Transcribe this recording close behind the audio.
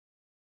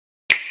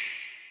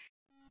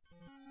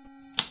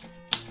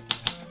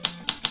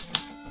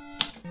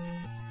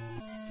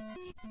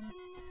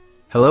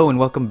Hello and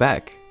welcome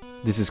back.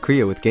 This is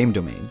Kriya with Game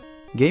Domain.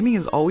 Gaming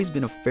has always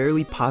been a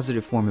fairly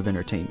positive form of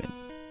entertainment,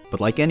 but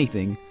like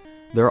anything,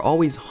 there are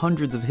always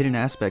hundreds of hidden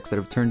aspects that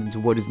have turned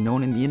into what is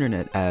known in the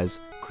internet as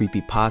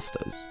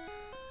creepypastas.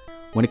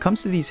 When it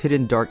comes to these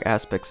hidden dark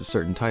aspects of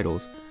certain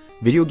titles,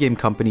 video game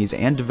companies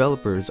and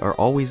developers are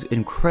always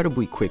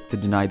incredibly quick to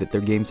deny that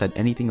their games had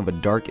anything of a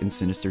dark and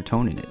sinister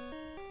tone in it.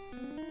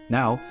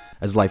 Now,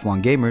 as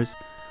lifelong gamers,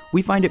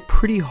 we find it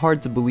pretty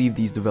hard to believe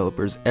these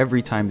developers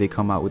every time they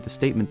come out with a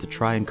statement to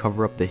try and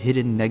cover up the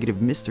hidden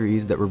negative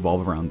mysteries that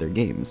revolve around their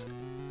games.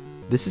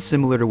 This is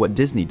similar to what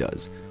Disney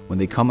does when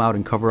they come out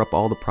and cover up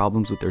all the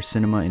problems with their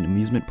cinema and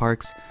amusement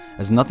parks,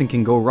 as nothing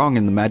can go wrong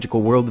in the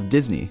magical world of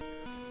Disney.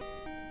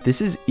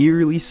 This is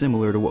eerily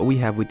similar to what we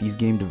have with these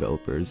game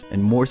developers,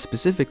 and more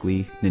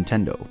specifically,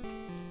 Nintendo.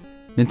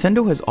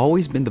 Nintendo has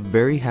always been the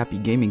very happy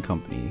gaming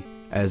company,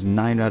 as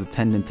 9 out of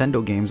 10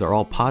 Nintendo games are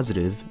all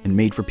positive and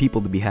made for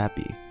people to be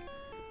happy.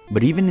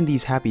 But even in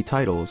these happy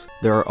titles,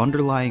 there are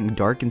underlying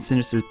dark and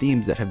sinister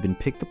themes that have been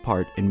picked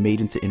apart and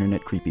made into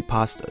internet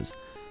creepypastas,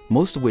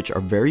 most of which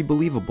are very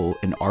believable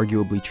and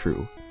arguably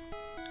true.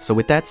 So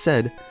with that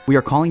said, we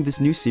are calling this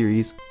new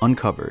series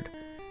Uncovered,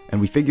 and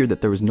we figured that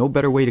there was no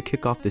better way to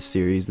kick off this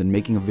series than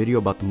making a video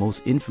about the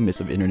most infamous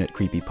of internet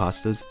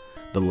creepypastas,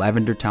 the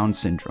Lavender Town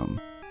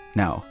Syndrome.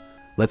 Now,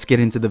 let's get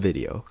into the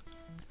video.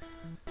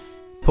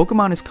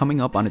 Pokemon is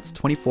coming up on its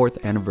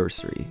 24th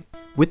anniversary,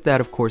 with that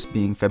of course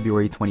being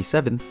February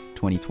 27th,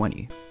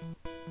 2020.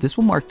 This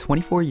will mark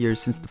 24 years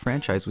since the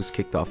franchise was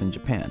kicked off in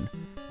Japan,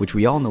 which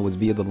we all know was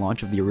via the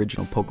launch of the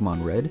original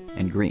Pokemon Red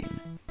and Green.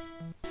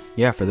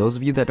 Yeah, for those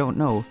of you that don't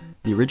know,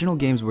 the original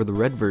games were the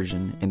red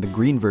version and the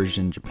green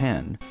version in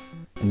Japan,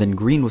 and then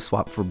green was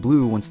swapped for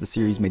blue once the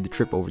series made the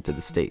trip over to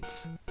the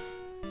States.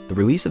 The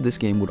release of this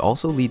game would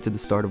also lead to the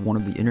start of one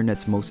of the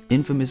internet's most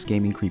infamous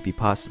gaming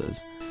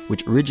creepypastas,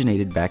 which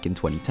originated back in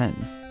 2010.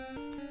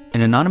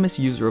 An anonymous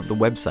user of the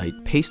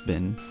website,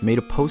 Pastebin, made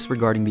a post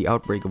regarding the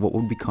outbreak of what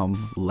would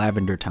become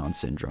Lavender Town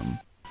Syndrome.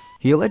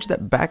 He alleged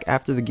that back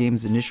after the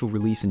game's initial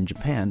release in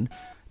Japan,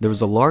 there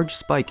was a large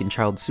spike in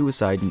child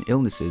suicide and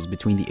illnesses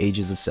between the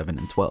ages of 7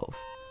 and 12.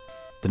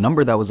 The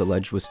number that was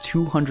alleged was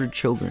 200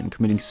 children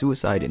committing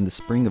suicide in the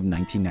spring of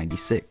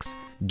 1996,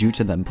 due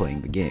to them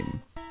playing the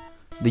game.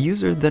 The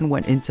user then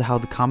went into how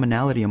the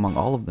commonality among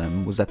all of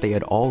them was that they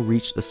had all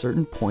reached a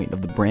certain point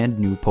of the brand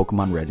new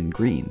Pokemon Red and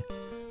Green,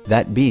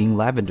 that being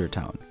Lavender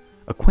Town,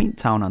 a quaint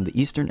town on the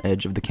eastern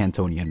edge of the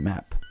Cantonian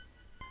map.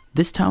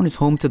 This town is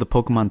home to the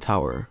Pokemon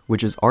Tower,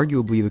 which is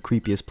arguably the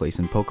creepiest place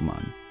in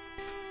Pokemon.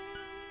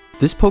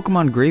 This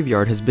Pokemon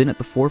graveyard has been at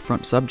the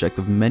forefront subject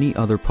of many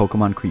other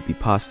Pokemon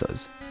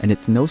creepypastas, and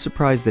it's no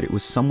surprise that it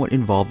was somewhat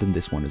involved in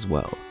this one as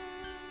well.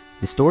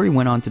 The story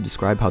went on to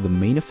describe how the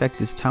main effect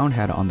this town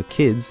had on the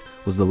kids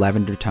was the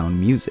Lavender Town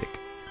music,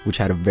 which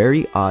had a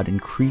very odd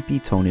and creepy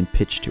tone and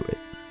pitch to it.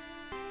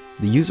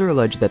 The user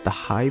alleged that the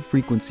high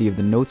frequency of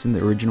the notes in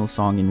the original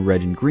song in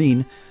Red and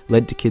Green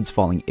led to kids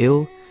falling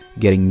ill,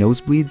 getting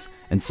nosebleeds,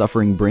 and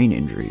suffering brain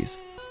injuries,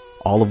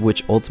 all of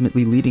which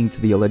ultimately leading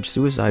to the alleged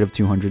suicide of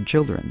 200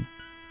 children.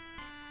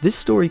 This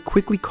story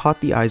quickly caught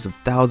the eyes of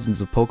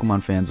thousands of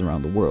Pokemon fans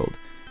around the world,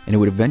 and it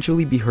would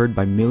eventually be heard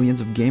by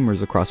millions of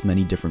gamers across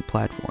many different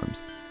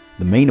platforms,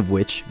 the main of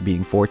which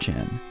being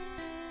 4chan.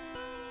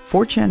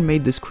 4chan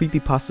made this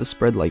creepypasta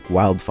spread like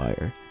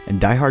wildfire, and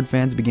diehard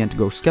fans began to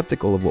grow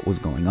skeptical of what was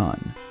going on.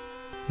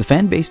 The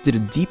fanbase did a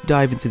deep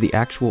dive into the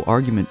actual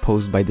argument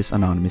posed by this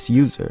anonymous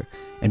user,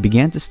 and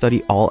began to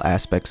study all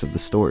aspects of the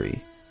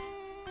story.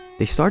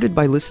 They started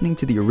by listening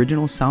to the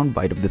original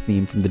soundbite of the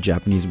theme from the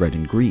Japanese Red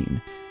and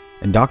Green,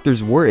 and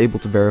doctors were able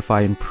to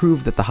verify and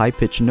prove that the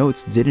high-pitched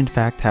notes did in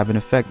fact have an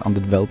effect on the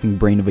developing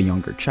brain of a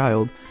younger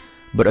child,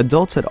 but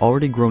adults had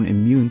already grown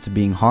immune to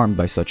being harmed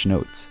by such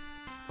notes.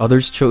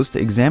 Others chose to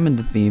examine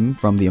the theme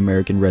from the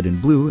American Red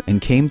and Blue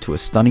and came to a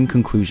stunning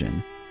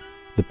conclusion.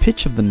 The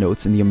pitch of the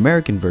notes in the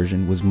American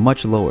version was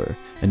much lower,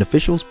 and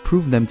officials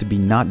proved them to be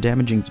not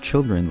damaging to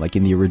children like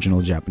in the original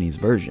Japanese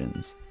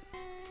versions.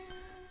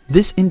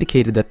 This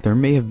indicated that there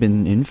may have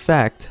been, in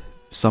fact,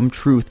 some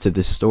truth to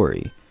this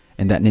story,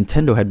 and that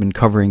Nintendo had been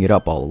covering it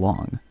up all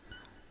along.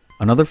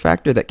 Another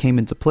factor that came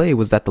into play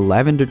was that the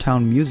Lavender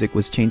Town music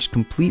was changed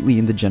completely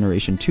in the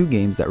Generation 2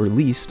 games that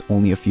released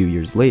only a few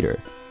years later,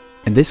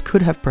 and this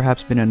could have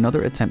perhaps been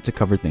another attempt to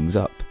cover things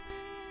up.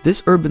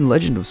 This urban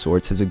legend of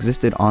sorts has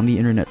existed on the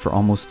internet for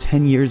almost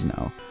 10 years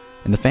now,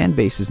 and the fan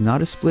base is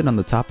not as split on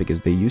the topic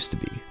as they used to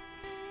be.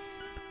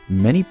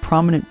 Many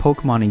prominent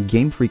Pokemon and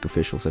Game Freak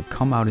officials have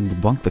come out and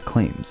debunked the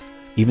claims.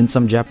 Even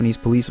some Japanese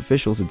police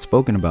officials had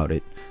spoken about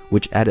it,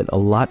 which added a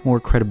lot more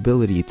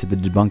credibility to the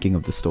debunking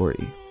of the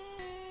story.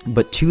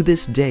 But to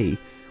this day,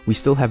 we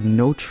still have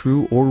no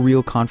true or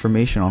real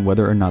confirmation on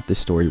whether or not this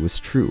story was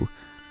true,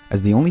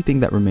 as the only thing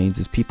that remains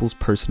is people's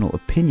personal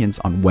opinions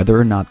on whether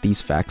or not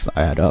these facts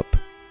add up.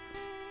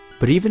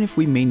 But even if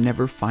we may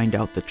never find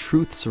out the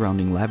truth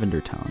surrounding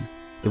Lavender Town,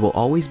 it will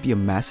always be a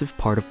massive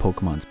part of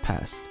Pokemon's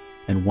past,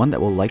 and one that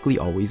will likely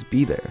always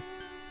be there,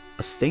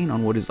 a stain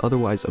on what is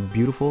otherwise a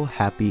beautiful,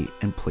 happy,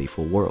 and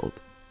playful world.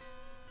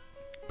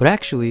 But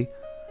actually,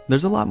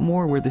 there's a lot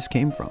more where this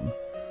came from.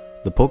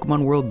 The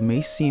Pokemon world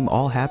may seem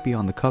all happy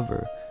on the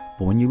cover,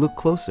 but when you look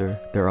closer,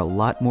 there are a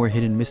lot more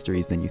hidden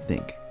mysteries than you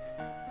think.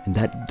 And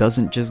that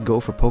doesn't just go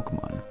for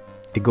Pokemon.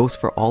 It goes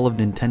for all of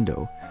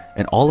Nintendo,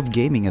 and all of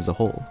gaming as a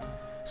whole.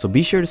 So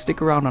be sure to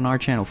stick around on our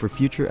channel for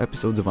future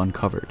episodes of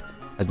Uncovered,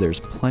 as there's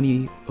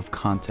plenty of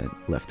content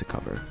left to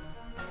cover.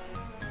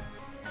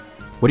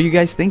 What do you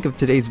guys think of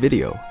today's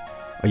video?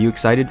 Are you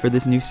excited for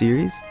this new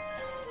series?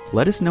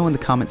 Let us know in the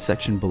comments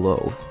section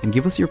below, and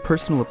give us your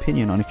personal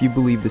opinion on if you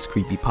believe this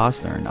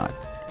creepypasta or not.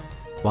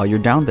 While you're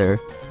down there,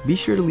 be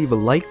sure to leave a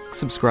like,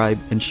 subscribe,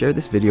 and share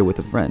this video with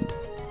a friend.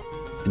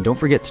 And don't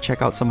forget to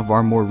check out some of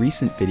our more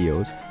recent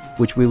videos,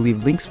 which we'll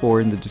leave links for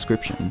in the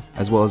description,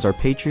 as well as our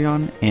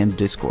Patreon and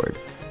Discord.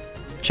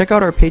 Check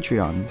out our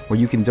Patreon, where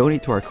you can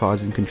donate to our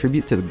cause and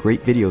contribute to the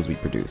great videos we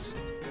produce.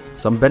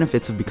 Some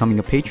benefits of becoming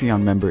a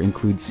Patreon member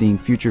include seeing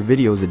future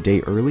videos a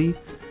day early,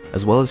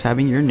 as well as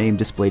having your name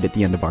displayed at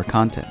the end of our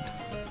content.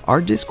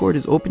 Our Discord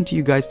is open to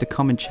you guys to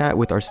come and chat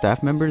with our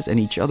staff members and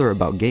each other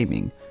about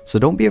gaming, so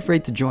don't be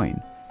afraid to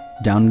join.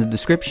 Down in the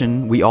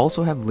description, we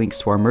also have links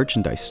to our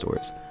merchandise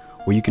stores,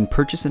 where you can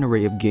purchase an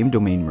array of Game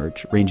Domain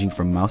merch ranging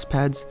from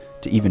mousepads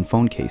to even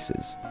phone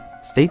cases.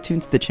 Stay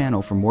tuned to the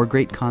channel for more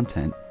great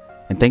content,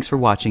 and thanks for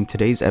watching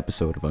today's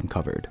episode of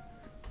Uncovered.